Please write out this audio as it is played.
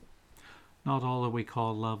Not all that we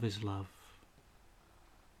call love is love.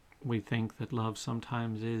 We think that love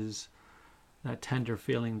sometimes is that tender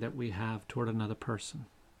feeling that we have toward another person.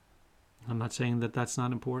 I'm not saying that that's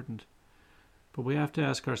not important, but we have to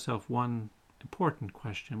ask ourselves one important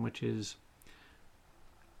question, which is,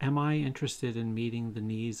 am I interested in meeting the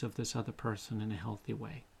needs of this other person in a healthy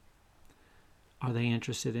way? Are they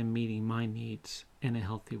interested in meeting my needs in a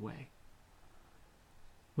healthy way?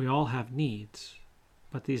 We all have needs,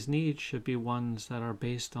 but these needs should be ones that are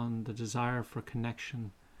based on the desire for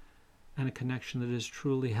connection, and a connection that is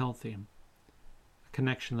truly healthy. A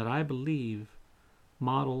connection that I believe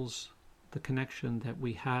models the connection that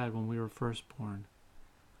we had when we were first born.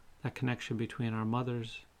 That connection between our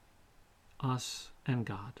mothers, us, and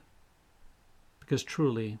God. Because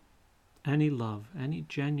truly, any love, any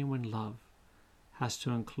genuine love, has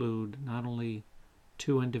to include not only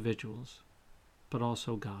two individuals, but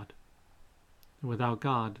also God. And without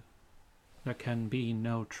God, there can be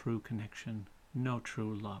no true connection, no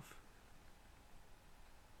true love.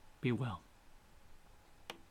 Be well.